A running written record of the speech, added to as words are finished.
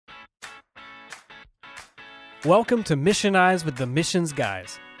Welcome to Missionize with the Missions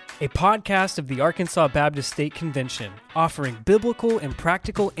Guys, a podcast of the Arkansas Baptist State Convention offering biblical and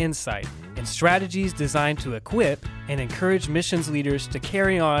practical insight and strategies designed to equip and encourage missions leaders to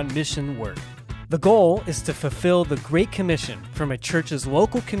carry on mission work. The goal is to fulfill the Great Commission from a church's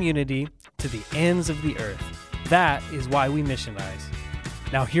local community to the ends of the earth. That is why we missionize.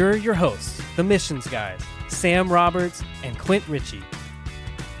 Now here are your hosts, the Missions Guys, Sam Roberts and Clint Ritchie.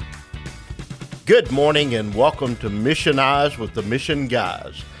 Good morning and welcome to Missionize with the Mission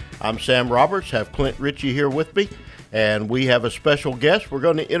Guys. I'm Sam Roberts, have Clint Ritchie here with me, and we have a special guest we're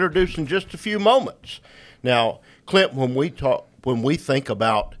going to introduce in just a few moments. Now, Clint, when we think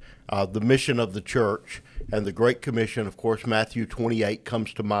about the mission of the church and the Great Commission, of course, Matthew 28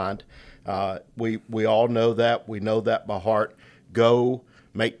 comes to mind. We all know that. We know that by heart. Go,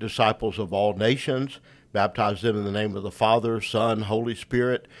 make disciples of all nations, baptize them in the name of the Father, Son, Holy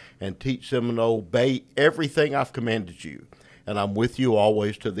Spirit, and teach them to obey everything I've commanded you. And I'm with you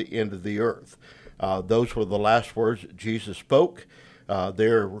always to the end of the earth. Those were the last words that Jesus spoke.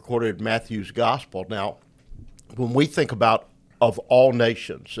 They're recorded in Matthew's Gospel. Now, when we think about of all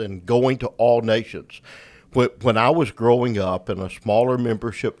nations and going to all nations, when I was growing up in a smaller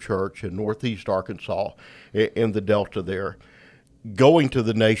membership church in northeast Arkansas, in the Delta there, going to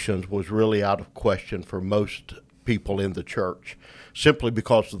the nations was really out of question for most people in the church, simply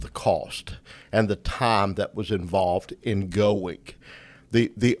because of the cost and the time that was involved in going.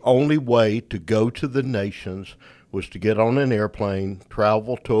 The only way to go to the nations was to get on an airplane,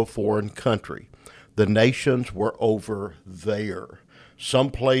 travel to a foreign country. The nations were over there,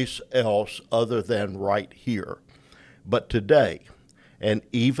 someplace else other than right here. But today, and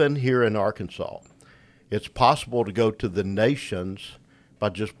even here in Arkansas, it's possible to go to the nations by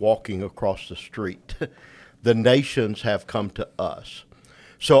just walking across the street. The nations have come to us.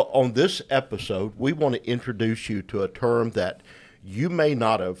 So on this episode, we want to introduce you to a term that you may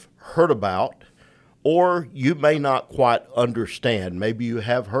not have heard about, or you may not quite understand. Maybe you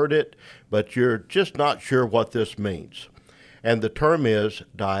have heard it, but you're just not sure what this means. And the term is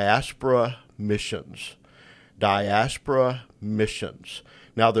diaspora missions. Diaspora missions.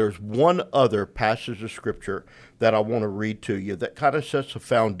 Now, there's one other passage of Scripture that I want to read to you that kind of sets a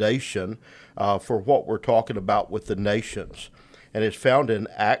foundation for what we're talking about with the nations. And it's found in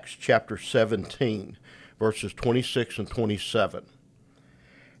Acts chapter 17, verses 26 and 27.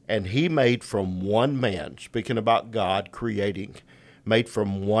 And he made from one man, speaking about God creating, made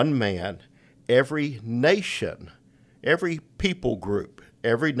from one man every nation, every people group,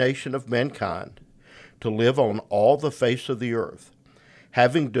 every nation of mankind to live on all the face of the earth,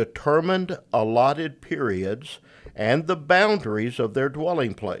 having determined allotted periods and the boundaries of their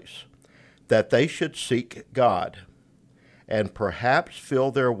dwelling place, that they should seek God, and perhaps feel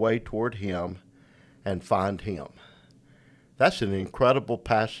their way toward him and find him. That's an incredible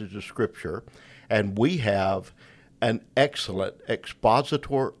passage of Scripture, and we have an excellent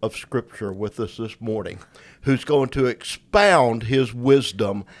expositor of Scripture with us this morning who's going to expound his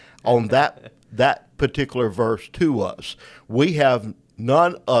wisdom on that particular verse to us. We have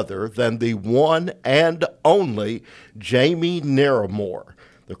none other than the one and only Jamie Narramore,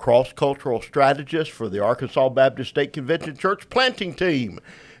 the Cross-Cultural Strategist for the Arkansas Baptist State Convention Church Planting Team.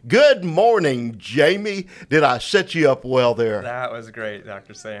 Good morning, Jamie. Did I set you up well there? That was great,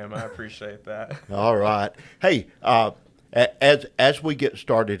 Dr. Sam. I appreciate that. All right. Hey, as we get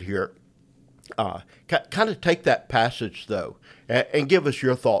started here, kind of take that passage, though, and give us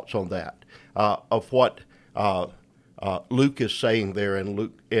your thoughts on that, of what Luke is saying there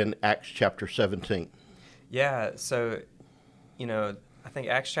in Acts chapter 17. Yeah, so, I think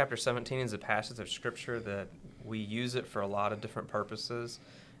Acts chapter 17 is a passage of Scripture that we use it for a lot of different purposes,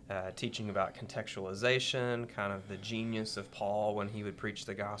 teaching about contextualization, kind of the genius of Paul when he would preach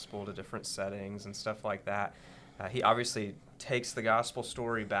the gospel to different settings and stuff like that. He obviously takes the gospel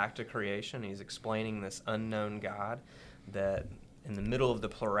story back to creation. He's explaining this unknown God that in the middle of the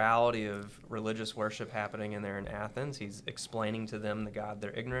plurality of religious worship happening in there in Athens, he's explaining to them the God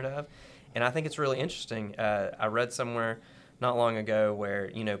they're ignorant of. And I think it's really interesting. I read somewhere not long ago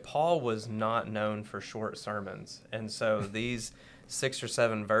where, Paul was not known for short sermons. And so these 6 or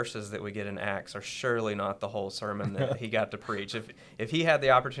 7 verses that we get in Acts are surely not the whole sermon that he got to preach. If he had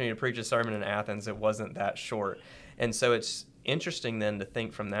the opportunity to preach a sermon in Athens, it wasn't that short. And so it's interesting then to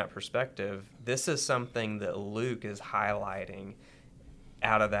think from that perspective, this is something that Luke is highlighting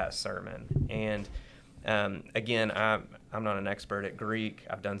out of that sermon. And again, I'm not an expert at Greek.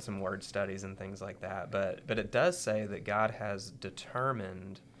 I've done some word studies and things like that, but it does say that God has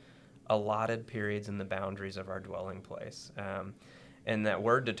determined allotted periods in the boundaries of our dwelling place. And that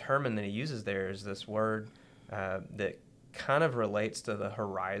word determined that he uses there is this word that kind of relates to the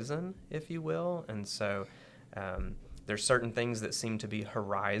horizon, if you will. And so there's certain things that seem to be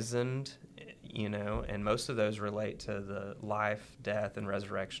horizoned, and most of those relate to the life, death, and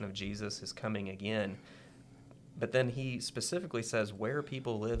resurrection of Jesus, his coming again. But then he specifically says where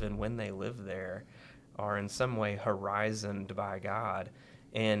people live and when they live there are in some way horizoned by God.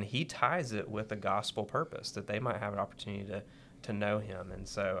 And he ties it with a gospel purpose, that they might have an opportunity to know him. And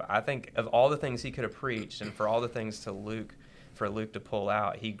so I think of all the things he could have preached, and for all the things for Luke to pull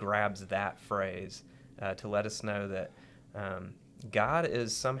out, he grabs that phrase to let us know that God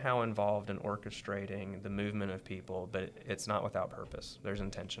is somehow involved in orchestrating the movement of people, but it's not without purpose. There's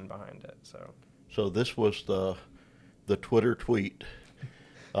intention behind it. So this was the Twitter tweet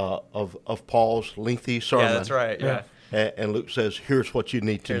of Paul's lengthy sermon. Yeah, that's right. Yeah. And Luke says, here's what you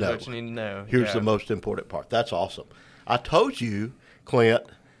need to know. Here's what you need to know. Here's the most important part. That's awesome. I told you, Clint,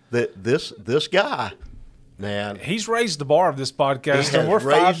 that this guy, man, he's raised the bar of this podcast, and we're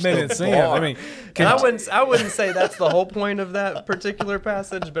 5 minutes in. I mean, I wouldn't say that's the whole point of that particular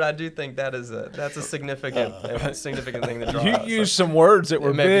passage, but I do think that's a significant thing to draw out. You used some words that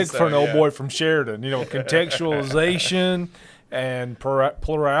were big for an old yeah. boy from Sheridan. Contextualization and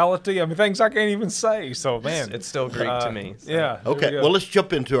plurality. I mean, things I can't even say. So, man, it's still Greek to me. So. Yeah. Okay. Well, let's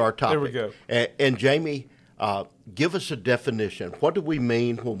jump into our topic. There we go. And Jamie, give us a definition. What do we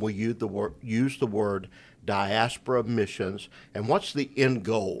mean when we use the word diaspora missions, and what's the end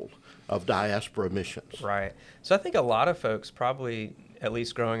goal of diaspora missions? Right. So I think a lot of folks probably, at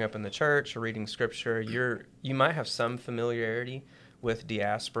least growing up in the church or reading scripture, you might have some familiarity with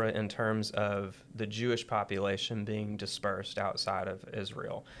diaspora in terms of the Jewish population being dispersed outside of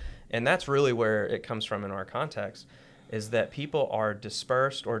Israel. And that's really where it comes from in our context, is that people are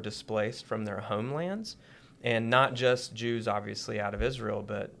dispersed or displaced from their homelands, and not just Jews, obviously, out of Israel,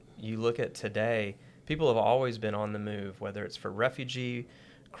 but you look at today, people have always been on the move, whether it's for refugee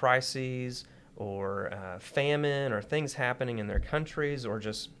crises or famine or things happening in their countries, or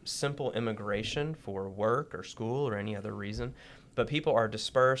just simple immigration for work or school or any other reason. But people are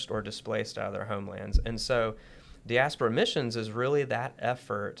dispersed or displaced out of their homelands. And so diaspora missions is really that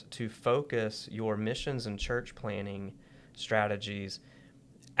effort to focus your missions and church planning strategies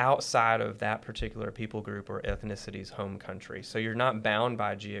outside of that particular people group or ethnicity's home country. So you're not bound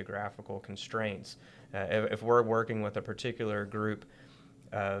by geographical constraints. If we're working with a particular group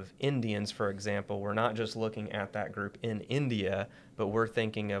of Indians, for example, we're not just looking at that group in India, but we're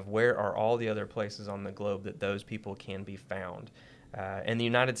thinking of where are all the other places on the globe that those people can be found. And the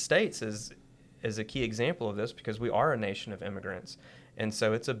United States is a key example of this, because we are a nation of immigrants. And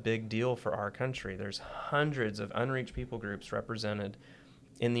so it's a big deal for our country. There's hundreds of unreached people groups represented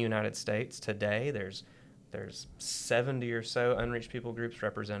in the United States today. There's 70 or so unreached people groups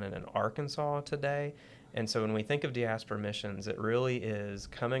represented in Arkansas today. And so when we think of diaspora missions, it really is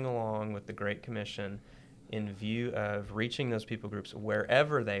coming along with the Great Commission in view of reaching those people groups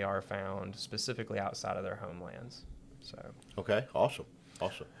wherever they are found, specifically outside of their homelands. So. Okay, awesome.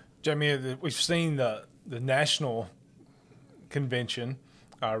 Jamie, we've seen the national convention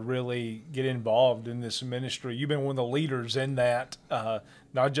really get involved in this ministry. You've been one of the leaders in that,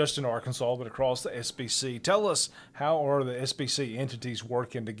 not just in Arkansas, but across the SBC. Tell us, how are the SBC entities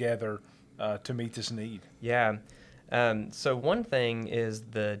working together to meet this need? Yeah. So one thing is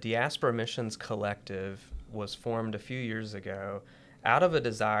the Diaspora Missions Collective was formed a few years ago out of a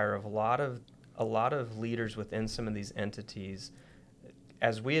desire of a lot of leaders within some of these entities,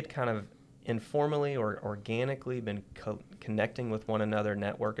 as we had kind of informally or organically been connecting with one another,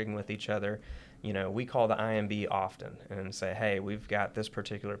 networking with each other. We call the IMB often and say, hey, we've got this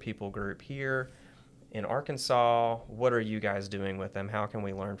particular people group here in Arkansas. What are you guys doing with them? How can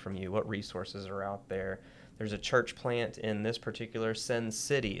we learn from you? What resources are out there? There's a church plant in this particular Send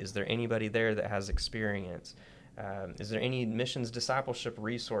City. Is there anybody there that has experience? Is there any missions discipleship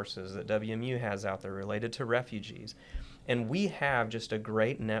resources that WMU has out there related to refugees? And we have just a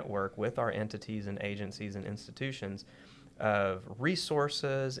great network with our entities and agencies and institutions of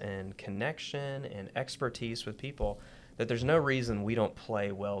resources and connection and expertise with people that there's no reason we don't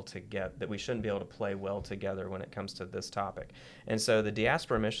play well together, that we shouldn't be able to play well together when it comes to this topic. And so the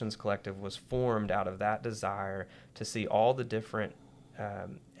Diaspora Missions Collective was formed out of that desire to see all the different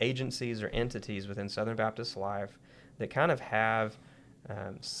agencies or entities within Southern Baptist Life that kind of have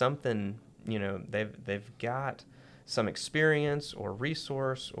something, they've got some experience or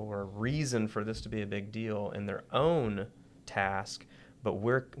resource or reason for this to be a big deal in their own task, but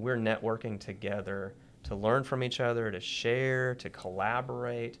we're networking together to learn from each other, to share, to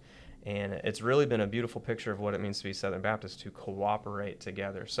collaborate. And it's really been a beautiful picture of what it means to be Southern Baptist, to cooperate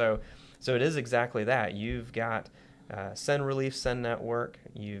together. So it is exactly that. You've got Send Relief, Send Network,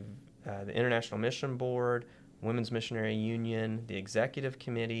 you've the International Mission Board, Women's Missionary Union, the Executive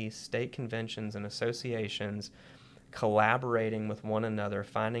Committee, state conventions and associations, collaborating with one another,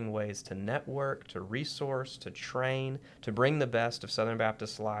 finding ways to network, to resource, to train, to bring the best of Southern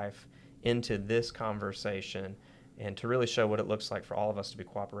Baptist life into this conversation, and to really show what it looks like for all of us to be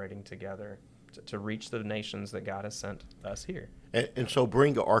cooperating together to reach the nations that God has sent us here. And so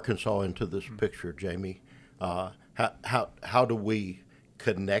bring Arkansas into this picture, Jamie. How do we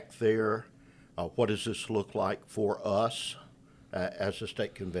connect there? What does this look like for us as a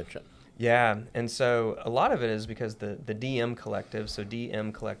state convention? Yeah, and so a lot of it is because the DM Collective, so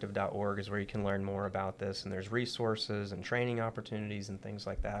dmcollective.org is where you can learn more about this, and there's resources and training opportunities and things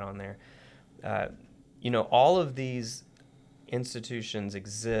like that on there. All of these institutions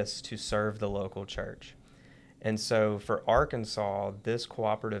exist to serve the local church. And so for Arkansas, this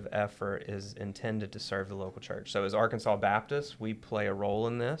cooperative effort is intended to serve the local church. So as Arkansas Baptists, we play a role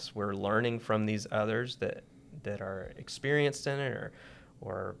in this. We're learning from these others that are experienced in it,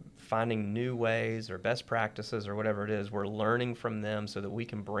 or finding new ways or best practices or whatever it is. We're learning from them so that we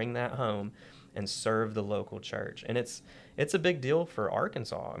can bring that home and serve the local church. And it's a big deal for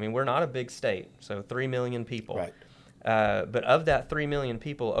Arkansas. I mean, we're not a big state, so 3 million people. Right. But of that 3 million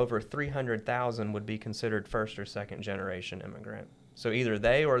people, over 300,000 would be considered first or second generation immigrant. So either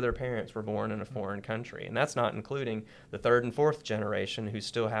they or their parents were born in a foreign country. And that's not including the third and fourth generation who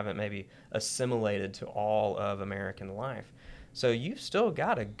still haven't maybe assimilated to all of American life. So you've still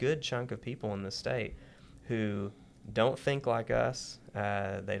got a good chunk of people in the state who don't think like us.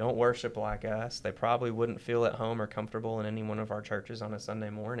 They don't worship like us. They probably wouldn't feel at home or comfortable in any one of our churches on a Sunday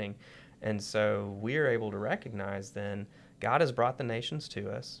morning. And so we are able to recognize then God has brought the nations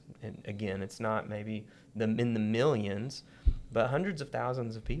to us. And again, it's not maybe in the millions, but hundreds of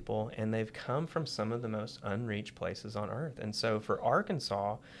thousands of people, and they've come from some of the most unreached places on earth. And so for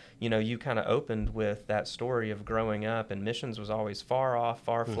Arkansas, you kind of opened with that story of growing up, and missions was always far off,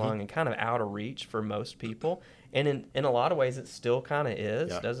 far-flung, and kind of out of reach for most people. And in a lot of ways, it still kind of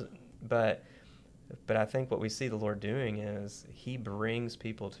is, doesn't? But I think what we see the Lord doing is He brings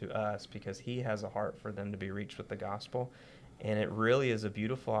people to us because He has a heart for them to be reached with the gospel. And it really is a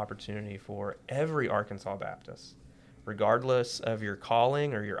beautiful opportunity for every Arkansas Baptist, regardless of your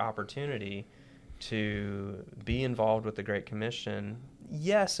calling or your opportunity, to be involved with the Great Commission,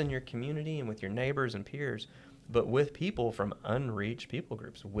 yes, in your community and with your neighbors and peers, but with people from unreached people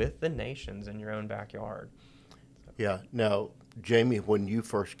groups, with the nations in your own backyard. Yeah. Now, Jamie, when you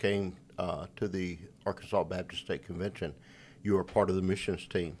first came to the Arkansas Baptist State Convention, you were part of the missions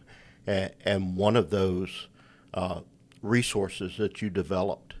team. And one of those resources that you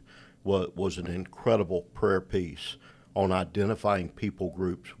developed was an incredible prayer piece on identifying people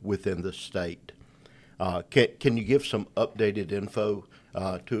groups within the state. Can you give some updated info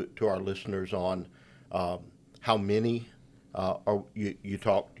to our listeners on how many you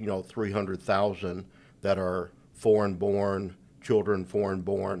talked, 300,000 that are foreign-born, children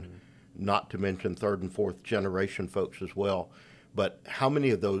foreign-born, not to mention third and fourth generation folks as well. But how many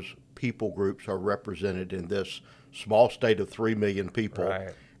of those people groups are represented in this small state of 3 million people?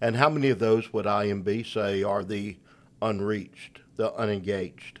 Right. And how many of those would IMB say are the unreached, the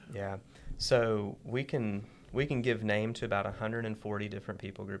unengaged? Yeah. So we can give name to about 140 different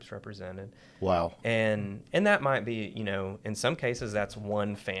people groups represented. Wow. And that might be, in some cases that's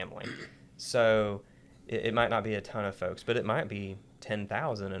one family. So it might not be a ton of folks, but it might be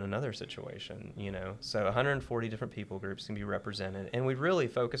 10,000 in another situation, So 140 different people groups can be represented. And we really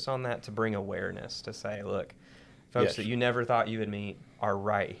focus on that to bring awareness, to say, look, folks that you never thought you would meet are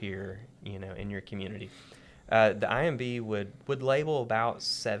right here, in your community. The IMB would label about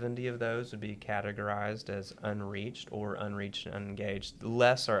 70 of those would be categorized as unreached or unreached and unengaged.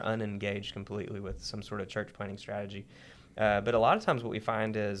 Less are unengaged completely with some sort of church planting strategy. But a lot of times what we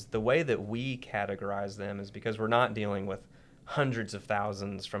find is the way that we categorize them is because we're not dealing with hundreds of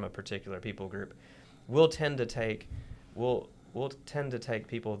thousands from a particular people group. We'll tend to take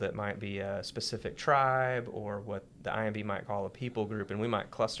people that might be a specific tribe or what the IMB might call a people group, and we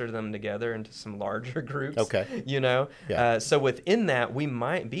might cluster them together into some larger groups. Okay. Yeah. So within that, we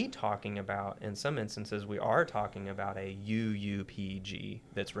might be talking about, in some instances, we are talking about a UUPG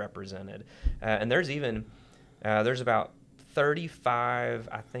that's represented. And there's about 35,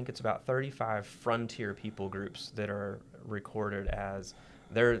 I think it's about 35 frontier people groups that are recorded as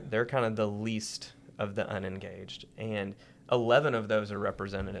they're kind of the least of the unengaged. And 11 of those are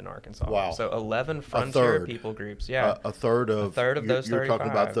represented in Arkansas. Wow. So 11 frontier people groups. Yeah. A third of those 35. You're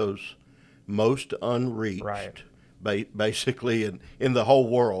talking about those most unreached. Right. Basically in the whole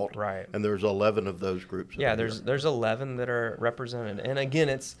world. Right. And there's 11 of those groups. Yeah, there's 11 that are represented. And again,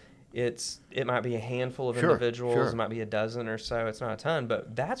 it might be a handful of individuals, sure. It might be a dozen or so, it's not a ton,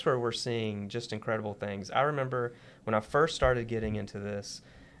 but that's where we're seeing just incredible things. I remember when I first started getting into this,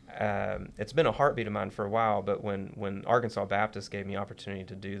 it's been a heartbeat of mine for a while, but when Arkansas Baptist gave me opportunity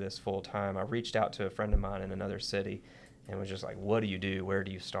to do this full time, I reached out to a friend of mine in another city and was just like, what do you do? Where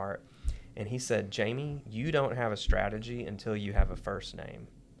do you start? And he said, Jamie, you don't have a strategy until you have a first name.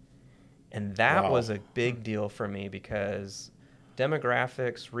 And that was a big deal for me because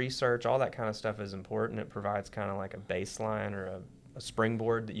demographics, research, all that kind of stuff is important. It provides kind of like a baseline or a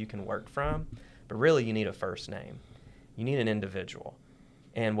springboard that you can work from. But really, you need a first name. You need an individual.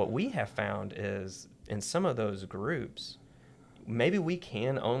 And what we have found is in some of those groups, maybe we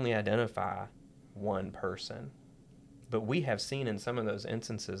can only identify one person. But we have seen in some of those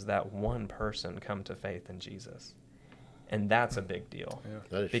instances that one person come to faith in Jesus. And that's a big deal. Yeah.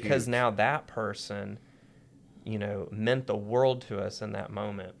 That is because huge. now that person, meant the world to us in that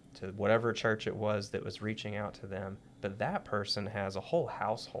moment, to whatever church it was that was reaching out to them. But that person has a whole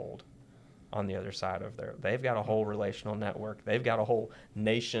household on the other side of they've got a whole relational network. They've got a whole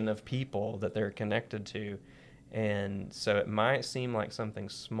nation of people that they're connected to. And so it might seem like something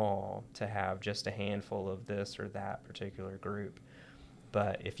small to have just a handful of this or that particular group.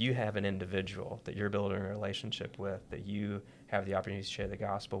 But if you have an individual that you're building a relationship with, that you have the opportunity to share the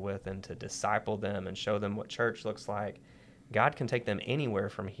gospel with and to disciple them and show them what church looks like, God can take them anywhere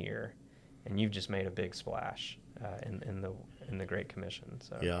from here, and you've just made a big splash in the Great Commission.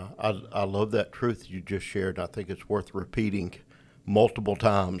 So yeah, I love that truth you just shared. I think it's worth repeating multiple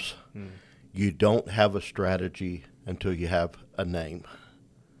times. You don't have a strategy until you have a name.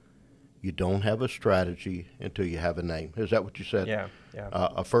 You don't have a strategy until you have a name. Is that what you said? Yeah.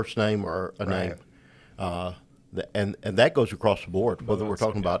 A first name or a name. And that goes across the board, whether we're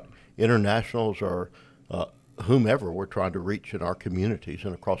talking about internationals or whomever we're trying to reach in our communities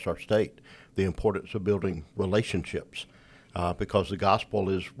and across our state. The importance of building relationships because the gospel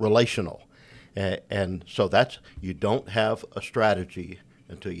is relational. And so you don't have a strategy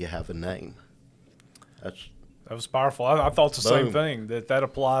until you have a name. That was powerful. I thought the same thing, that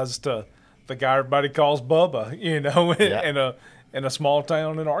applies to the guy everybody calls Bubba, in a small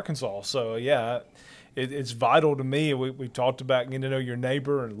town in Arkansas. So, yeah, it's vital to me. We talked about getting to know your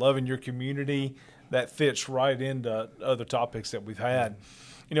neighbor and loving your community. That fits right into other topics that we've had.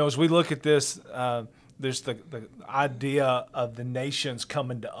 As we look at this, there's the idea of the nations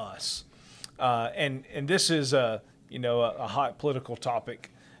coming to us. And this is a hot political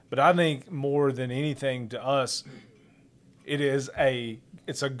topic. But I think more than anything to us, it's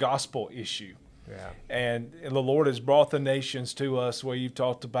a gospel issue. Yeah. And the Lord has brought the nations to us where you've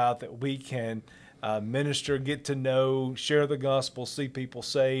talked about that we can minister, get to know, share the gospel, see people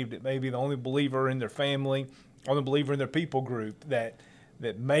saved. It may be the only believer in their family, only believer in their people group that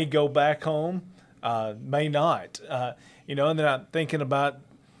may go back home, may not. And then I'm thinking about,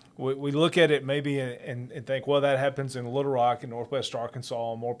 we look at it maybe and think, well, that happens in Little Rock and Northwest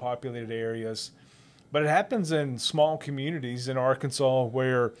Arkansas, more populated areas. But it happens in small communities in Arkansas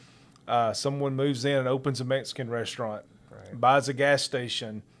where someone moves in and opens a Mexican restaurant, buys a gas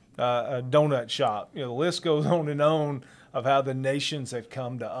station, a donut shop. The list goes on and on of how the nations have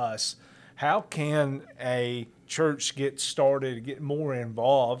come to us. How can a church get started, get more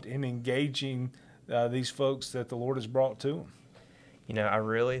involved in engaging these folks that the Lord has brought to them? I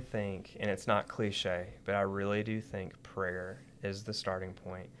really think, and it's not cliche, but I really do think prayer is the starting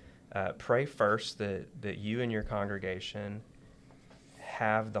point. Pray first that you and your congregation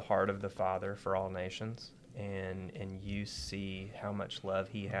have the heart of the Father for all nations, and you see how much love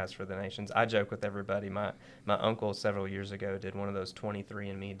He has for the nations. I joke with everybody. My uncle several years ago did one of those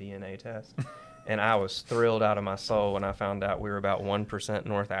 23andMe DNA tests. And I was thrilled out of my soul when I found out we were about 1%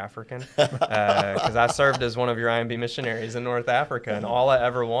 North African, because I served as one of your IMB missionaries in North Africa, and all I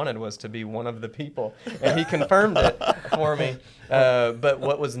ever wanted was to be one of the people. And he confirmed it for me. But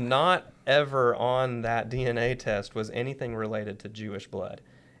what was not ever on that DNA test was anything related to Jewish blood.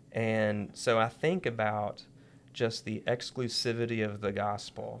 And so I think about just the exclusivity of the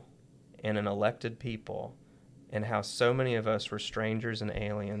gospel in an elected people, and how so many of us were strangers and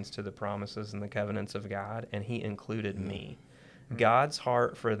aliens to the promises and the covenants of God, and He included me. God's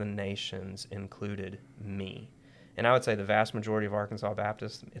heart for the nations included me. And I would say the vast majority of Arkansas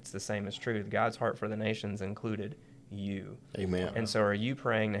Baptists, it's the same as true. God's heart for the nations included you. Amen. And so are you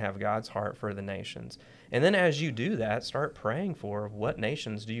praying to have God's heart for the nations? And then as you do that, start praying for what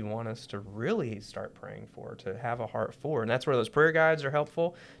nations do you want us to really start praying for, to have a heart for. And that's where those prayer guides are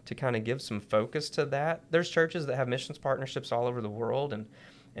helpful to kind of give some focus to that. There's churches that have missions partnerships all over the world,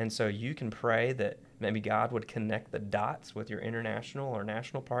 and so you can pray that maybe God would connect the dots with your international or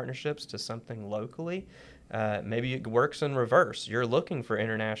national partnerships to something locally. Maybe it works in reverse. You're looking for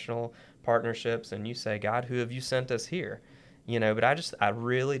international partnerships and you say, God, who have you sent us here? But I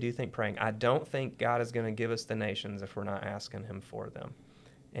really do think praying. I don't think God is going to give us the nations if we're not asking him for them.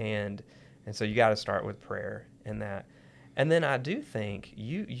 And so you got to start with prayer and that. And then I do think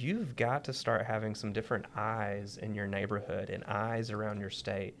you've got to start having some different eyes in your neighborhood and eyes around your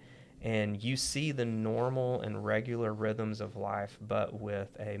state. And you see the normal and regular rhythms of life, but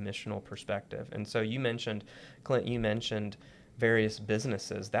with a missional perspective. And so Clint, you mentioned various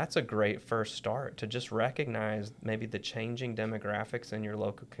businesses. That's a great first start, to just recognize maybe the changing demographics in your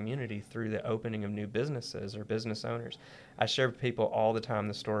local community through the opening of new businesses or business owners. I share with people all the time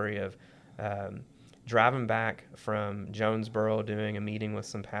the story of driving back from Jonesboro, doing a meeting with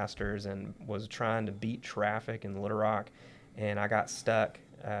some pastors, and was trying to beat traffic in Little Rock, and I got stuck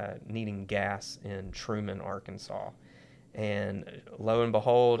needing gas in Truman, Arkansas. And lo and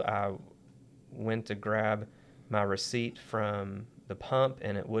behold, I went to grab my receipt from the pump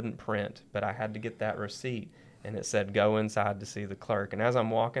and it wouldn't print, but I had to get that receipt, and it said go inside to see the clerk. And as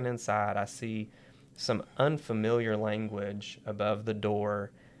I'm walking inside, I see some unfamiliar language above the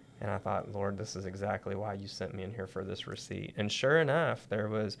door, and I thought, Lord, this is exactly why you sent me in here for this receipt. And sure enough, there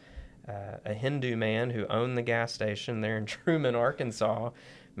was a Hindu man who owned the gas station there in Truman, Arkansas.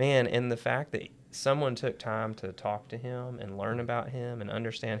 Man, and the fact that someone took time to talk to him and learn about him and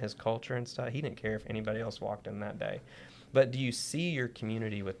understand his culture and stuff, he didn't care if anybody else walked in that day. But do you see your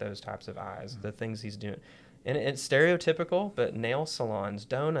community with those types of eyes, the things he's doing? And it's stereotypical, but nail salons,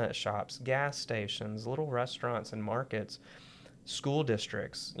 donut shops, gas stations, little restaurants and markets, school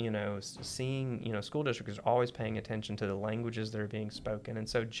districts, seeing, school districts are always paying attention to the languages that are being spoken. And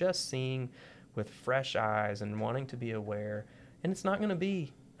so just seeing with fresh eyes and wanting to be aware, and it's not going to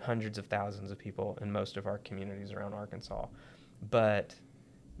be hundreds of thousands of people in most of our communities around Arkansas, but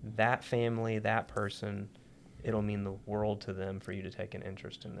that family, that person, it'll mean the world to them for you to take an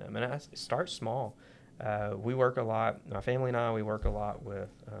interest in them. And I start small. We work a lot, my family and I, we work a lot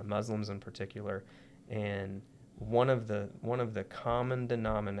with Muslims in particular, and one of the common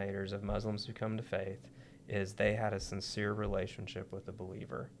denominators of Muslims who come to faith is they had a sincere relationship with a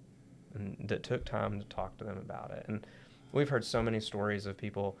believer, and that took time to talk to them about it. And we've heard so many stories of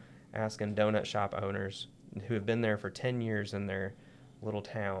people asking donut shop owners who have been there for 10 years in their little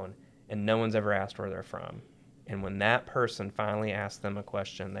town, and no one's ever asked where they're from. And when that person finally asked them a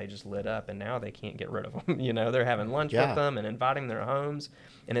question, they just lit up, and now they can't get rid of them. They're having lunch with them and inviting their homes,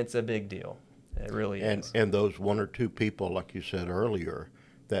 and it's a big deal. It really is. And those one or two people, like you said earlier,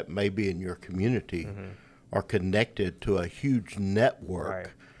 that may be in your community are connected to a huge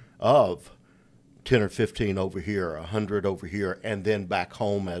network of 10 or 15 over here, 100 over here, and then back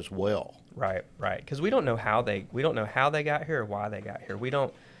home as well. Right. Because we don't know how they got here or why they got here. We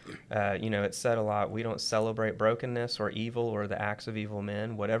don't, it's said a lot, we don't celebrate brokenness or evil or the acts of evil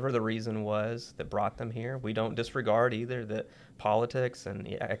men. Whatever the reason was that brought them here, we don't disregard either that politics and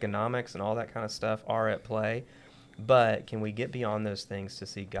economics and all that kind of stuff are at play. But can we get beyond those things to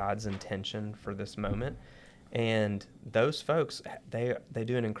see God's intention for this moment? And those folks, they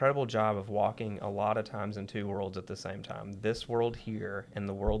do an incredible job of walking a lot of times in two worlds at the same time. This world here and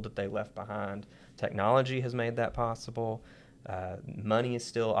the world that they left behind. Technology has made that possible. Money is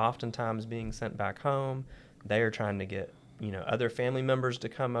still oftentimes being sent back home. They are trying to get, other family members to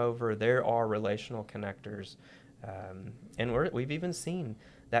come over. There are relational connectors. And we've even seen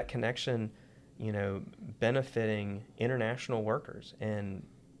that connection, benefiting international workers and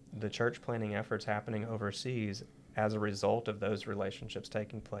the church planting efforts happening overseas as a result of those relationships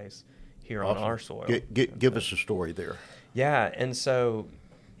taking place here on our soil. Give us a story there. Yeah, and so,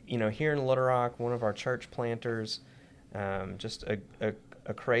 here in Little Rock, one of our church planters, just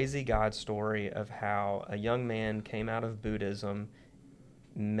a crazy God story of how a young man came out of Buddhism,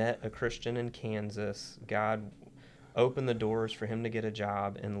 met a Christian in Kansas. God opened the doors for him to get a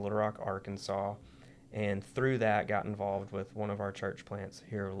job in Little Rock, Arkansas, and through that got involved with one of our church plants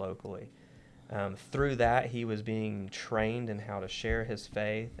here locally. Through that, he was being trained in how to share his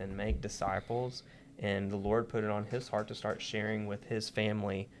faith and make disciples, and the Lord put it on his heart to start sharing with his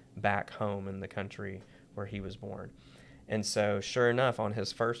family back home in the country where he was born. And so, sure enough, on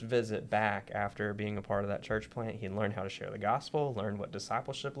his first visit back after being a part of that church plant, he learned how to share the gospel, learned what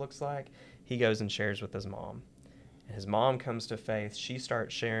discipleship looks like. He goes and shares with his mom. His mom comes to faith. She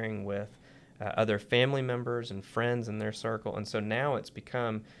starts sharing with other family members and friends in their circle. And so now it's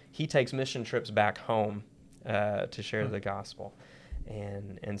become, he takes mission trips back home to share the gospel.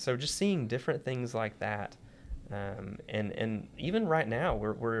 And so just seeing different things like that. And even right now,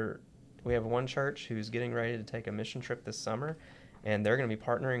 we have one church who's getting ready to take a mission trip this summer, and they're going to be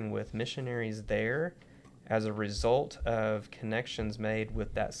partnering with missionaries there as a result of connections made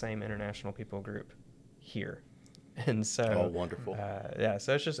with that same international people group here. And so, wonderful.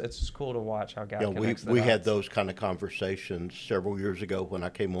 So it's just cool to watch how God connects the we dots. had those kind of conversations several years ago when I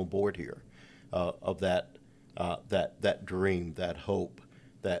came on board here, of that dream, that hope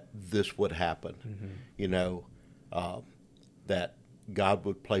that this would happen. That God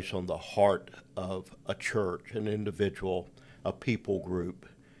would place on the heart of a church, an individual, a people group,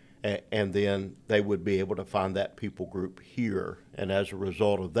 and then they would be able to find that people group here, and as a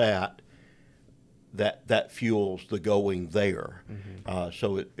result of that fuels the going there.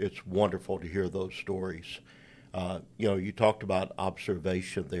 So it's wonderful to hear those stories. You talked about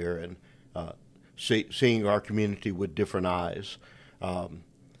observation there and seeing our community with different eyes. And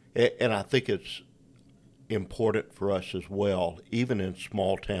I think it's important for us as well, even in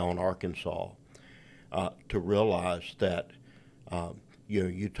small town Arkansas, to realize that,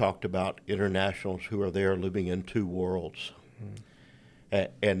 you talked about internationals who are there living in two worlds.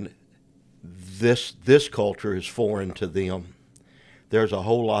 And this culture is foreign to them. There's a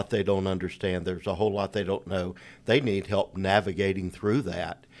whole lot they don't understand. There's a whole lot they don't know. They need help navigating through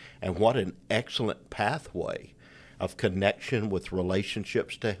that. And what an excellent pathway of connection with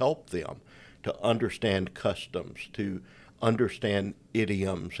relationships to help them to understand customs, to understand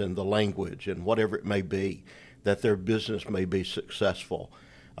idioms and the language and whatever it may be, that their business may be successful.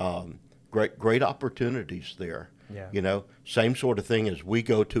 Great opportunities there. Yeah. Same sort of thing as we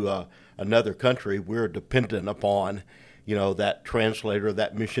go to another country, we're dependent upon, that translator,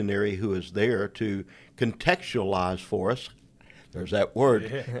 that missionary who is there to contextualize for us. There's that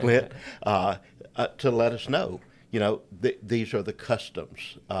word, Clint, to let us know, these are the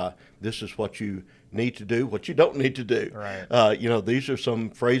customs. This is what you need to do, what you don't need to do. Right. These are some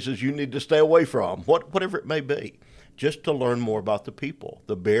phrases you need to stay away from, whatever it may be, just to learn more about the people,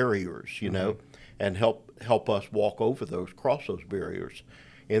 the barriers, and help us cross those barriers.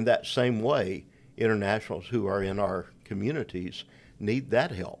 In that same way, internationals who are in our communities need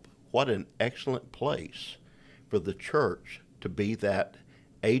that help. What an excellent place for the church to be that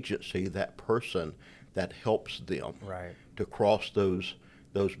agency, that person that helps them to cross those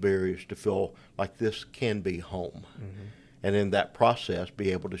barriers, to feel like this can be home. And in that process,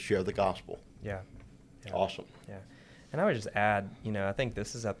 be able to share the gospel. Yeah. Awesome. Yeah. And I would just add, I think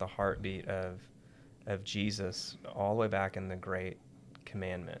this is at the heartbeat of Jesus all the way back in the Great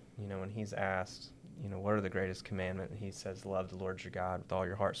Commandment. When he's asked, what are the greatest commandment? And he says, love the Lord your God with all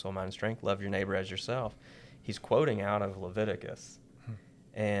your heart, soul, mind, and strength. Love your neighbor as yourself. He's quoting out of Leviticus.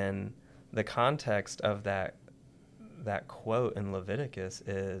 And the context of that quote in Leviticus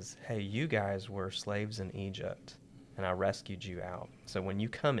is, hey, you guys were slaves in Egypt, and I rescued you out. So when you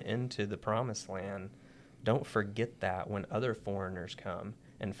come into the promised land, don't forget that when other foreigners come.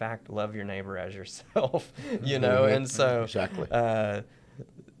 In fact, love your neighbor as yourself, and so exactly.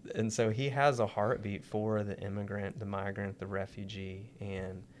 And so he has a heartbeat for the immigrant, the migrant, the refugee,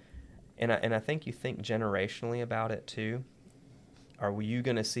 and I think you think generationally about it too. Are you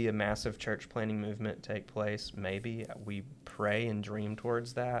going to see a massive church planting movement take place? Maybe. We pray and dream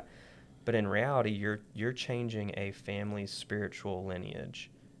towards that, but in reality, you're changing a family's spiritual lineage.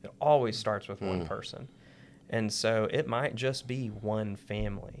 It always starts with one person. And so it might just be one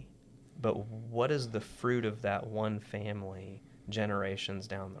family, but what is the fruit of that one family generations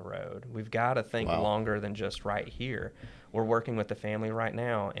down the road? We've got to think longer than just right here. We're working with the family right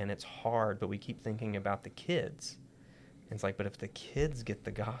now, and it's hard, but we keep thinking about the kids. And it's like, but if the kids get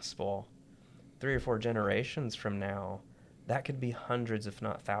the gospel 3 or 4 generations from now, that could be hundreds, if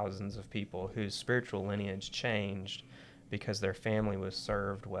not thousands, of people whose spiritual lineage changed because their family was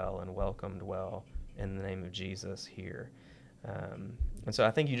served well and welcomed well in the name of Jesus here. And so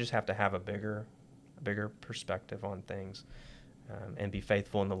I think you just have to have a bigger perspective on things, and be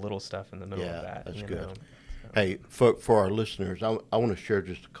faithful in the little stuff in the middle of that. That's good. So. Hey, for our listeners, I want to share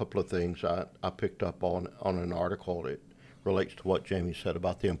just a couple of things I picked up on an article that relates to what Jamie said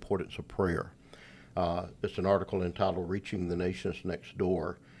about the importance of prayer. It's an article entitled "Reaching the Nations Next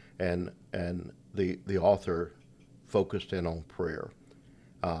Door," and the author focused in on prayer.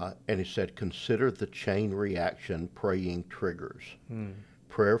 And he said, consider the chain reaction praying triggers.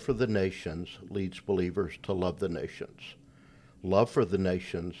 Prayer for the nations leads believers to love the nations. Love for the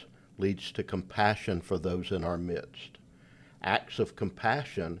nations leads to compassion for those in our midst. Acts of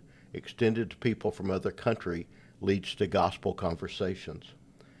compassion extended to people from other countries leads to gospel conversations.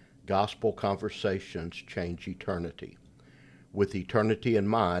 Gospel conversations change eternity. With eternity in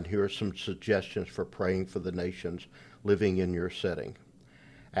mind, here are some suggestions for praying for the nations living in your setting.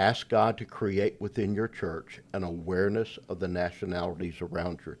 Ask God to create within your church an awareness of the nationalities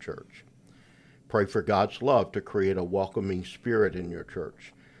around your church. Pray for God's love to create a welcoming spirit in your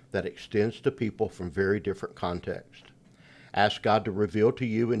church that extends to people from very different contexts. Ask God to reveal to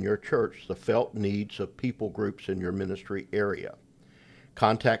you and your church the felt needs of people groups in your ministry area.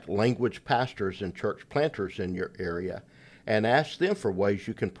 Contact language pastors and church planters in your area and ask them for ways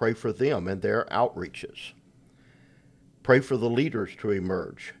you can pray for them and their outreaches. Pray for the leaders to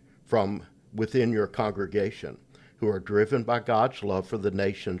emerge from within your congregation who are driven by God's love for the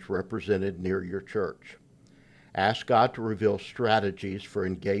nations represented near your church. Ask God to reveal strategies for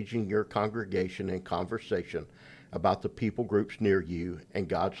engaging your congregation in conversation about the people groups near you and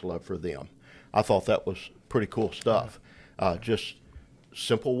God's love for them. I thought that was pretty cool stuff. Just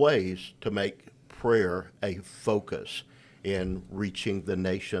simple ways to make prayer a focus in reaching the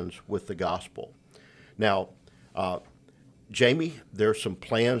nations with the gospel. Now, Jamie, there's some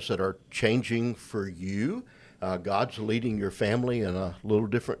plans that are changing for you. God's leading your family in a little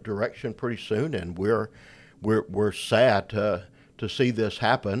different direction pretty soon, and we're sad to see this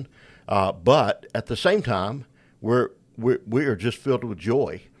happen. But at the same time, we are just filled with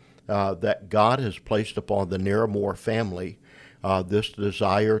joy that God has placed upon the Narramore family this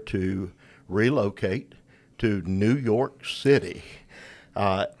desire to relocate to New York City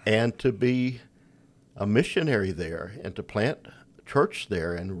and to be a missionary there and to plant church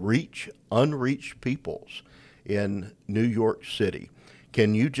there and reach unreached peoples in New York City.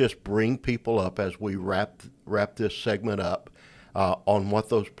 Can you just bring people up as we wrap this segment up on what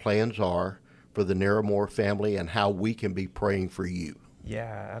those plans are for the Narramore family and how we can be praying for you?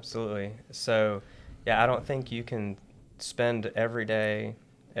 Yeah, absolutely. So, I don't think you can spend every day,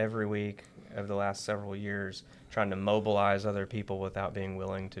 every week of the last several years trying to mobilize other people without being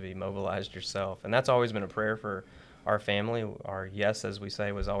willing to be mobilized yourself. And that's always been a prayer for our family. Our yes, as we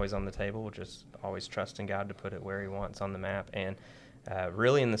say, was always on the table, just always trusting God to put it where he wants on the map. And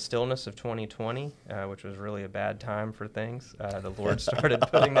really in the stillness of 2020, which was really a bad time for things, the Lord started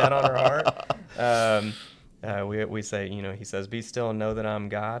putting that on our heart. We say, he says, "Be still and know that I'm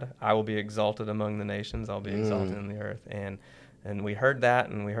God. I will be exalted among the nations. I'll be exalted in the earth." And we heard that,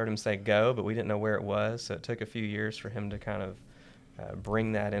 and we heard him say go, but we didn't know where it was. So it took a few years for him to kind of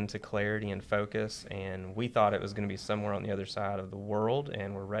bring that into clarity and focus. And we thought it was going to be somewhere on the other side of the world,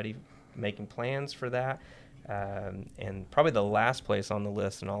 and we're ready, making plans for that. And probably the last place on the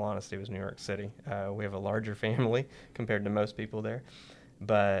list, in all honesty, was New York City. We have a larger family compared to most people there,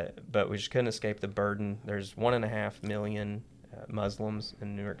 but we just couldn't escape the burden. There's 1.5 million Muslims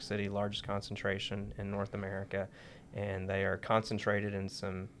in New York City, largest concentration in North America, and they are concentrated in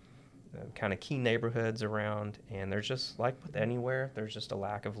some kind of key neighborhoods around. And there's just, like with anywhere, there's just a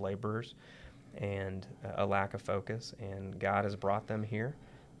lack of laborers and a lack of focus. And God has brought them here,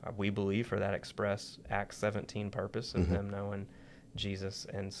 we believe, for that express Acts 17 purpose of them knowing Jesus.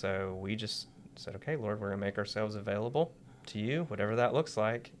 And so we just said, okay, Lord, we're going to make ourselves available to you, whatever that looks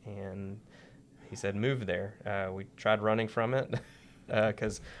like. And he said, move there. We tried running from it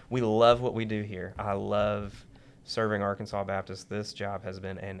because we love what we do here. I love serving Arkansas Baptist. This job has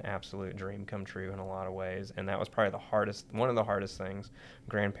been an absolute dream come true in a lot of ways, and that was probably one of the hardest things.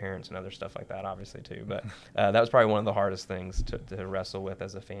 Grandparents and other stuff like that, obviously, too, but that was probably one of the hardest things to wrestle with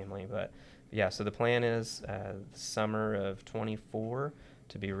as a family. But yeah, so the plan is summer of 24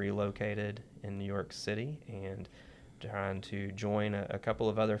 to be relocated in New York City, and trying to join a couple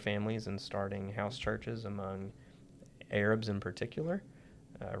of other families and starting house churches among Arabs in particular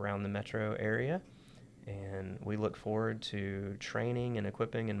around the metro area. And we look forward to training and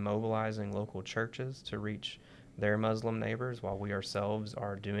equipping and mobilizing local churches to reach their Muslim neighbors while we ourselves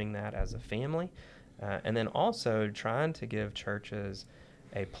are doing that as a family. And then also trying to give churches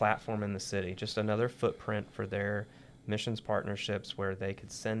a platform in the city, just another footprint for their missions partnerships where they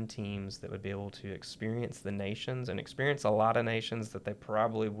could send teams that would be able to experience the nations and experience a lot of nations that they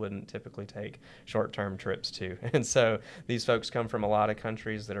probably wouldn't typically take short-term trips to. And so these folks come from a lot of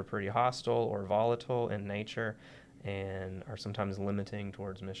countries that are pretty hostile or volatile in nature and are sometimes limiting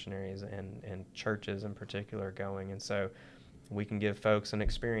towards missionaries and churches in particular going. And so we can give folks an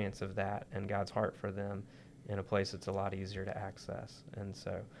experience of that and God's heart for them in a place that's a lot easier to access. And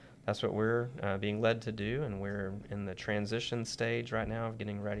so that's what we're being led to do, and we're in the transition stage right now of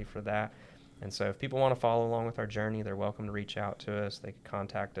getting ready for that. And so if people want to follow along with our journey, they're welcome to reach out to us. They can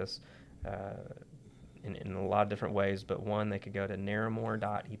contact us in a lot of different ways, but one, they could go to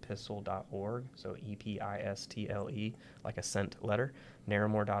narramore.epistle.org, so E-P-I-S-T-L-E, like a sent letter,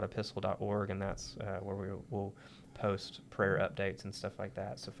 narramore.epistle.org, and that's where we will post prayer updates and stuff like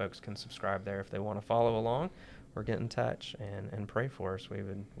that, so folks can subscribe there if they want to follow along or get in touch and pray for us. We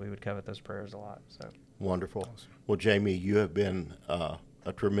would covet those prayers a lot. So wonderful. Well, Jamie, you have been a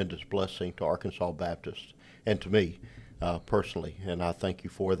tremendous blessing to Arkansas Baptist and to me personally, and I thank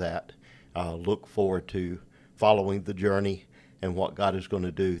you for that. Look forward to following the journey and what God is going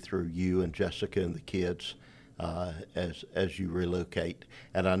to do through you and Jessica and the kids as you relocate.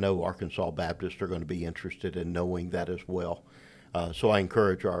 And I know Arkansas Baptists are going to be interested in knowing that as well. So I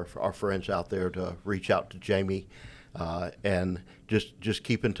encourage our friends out there to reach out to Jamie and just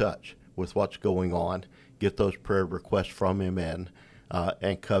keep in touch with what's going on. Get those prayer requests from him and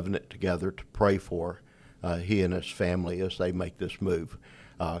covenant together to pray for he and his family as they make this move.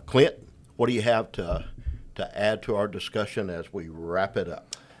 Clint, what do you have to add to our discussion as we wrap it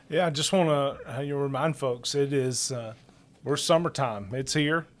up? Yeah, I just want to remind folks, it is we're summertime. It's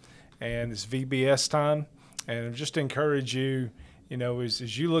here, and it's VBS time. And just encourage you,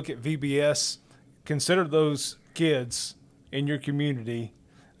 as you look at VBS, consider those kids in your community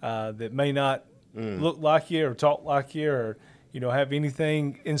that may not look like you or talk like you or, have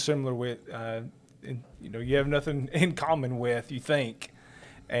anything in similar with, you have nothing in common with, you think.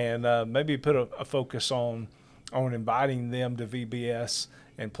 And maybe put a focus on inviting them to VBS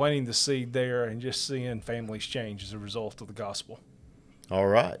and planting the seed there and just seeing families change as a result of the gospel. All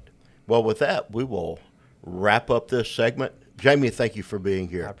right. Well, with that, we will wrap up this segment. Jamie, thank you for being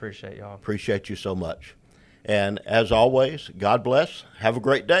here. I appreciate y'all. Appreciate you so much. And as always, God bless. Have a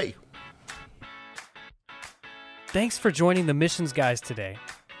great day. Thanks for joining the Missions Guys today.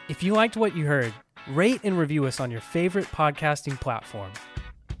 If you liked what you heard, rate and review us on your favorite podcasting platform.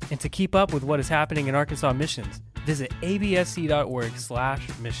 And to keep up with what is happening in Arkansas Missions, visit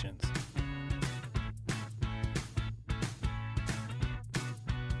absc.org/missions.